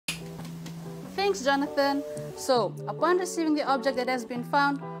Thanks, Jonathan. So, upon receiving the object that has been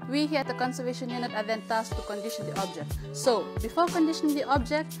found, we here at the conservation unit are then tasked to condition the object. So, before conditioning the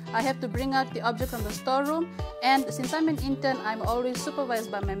object, I have to bring out the object from the storeroom, and since I'm an intern, I'm always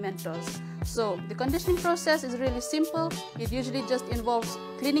supervised by my mentors. So, the conditioning process is really simple. It usually just involves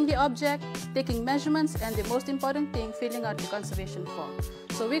cleaning the object, taking measurements, and the most important thing, filling out the conservation form.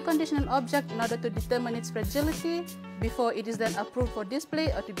 So, we condition an object in order to determine its fragility before it is then approved for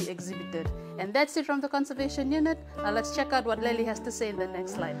display or to be exhibited. And that's it from the conservation unit. Now let's check out what Lely has to say in the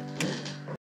next slide.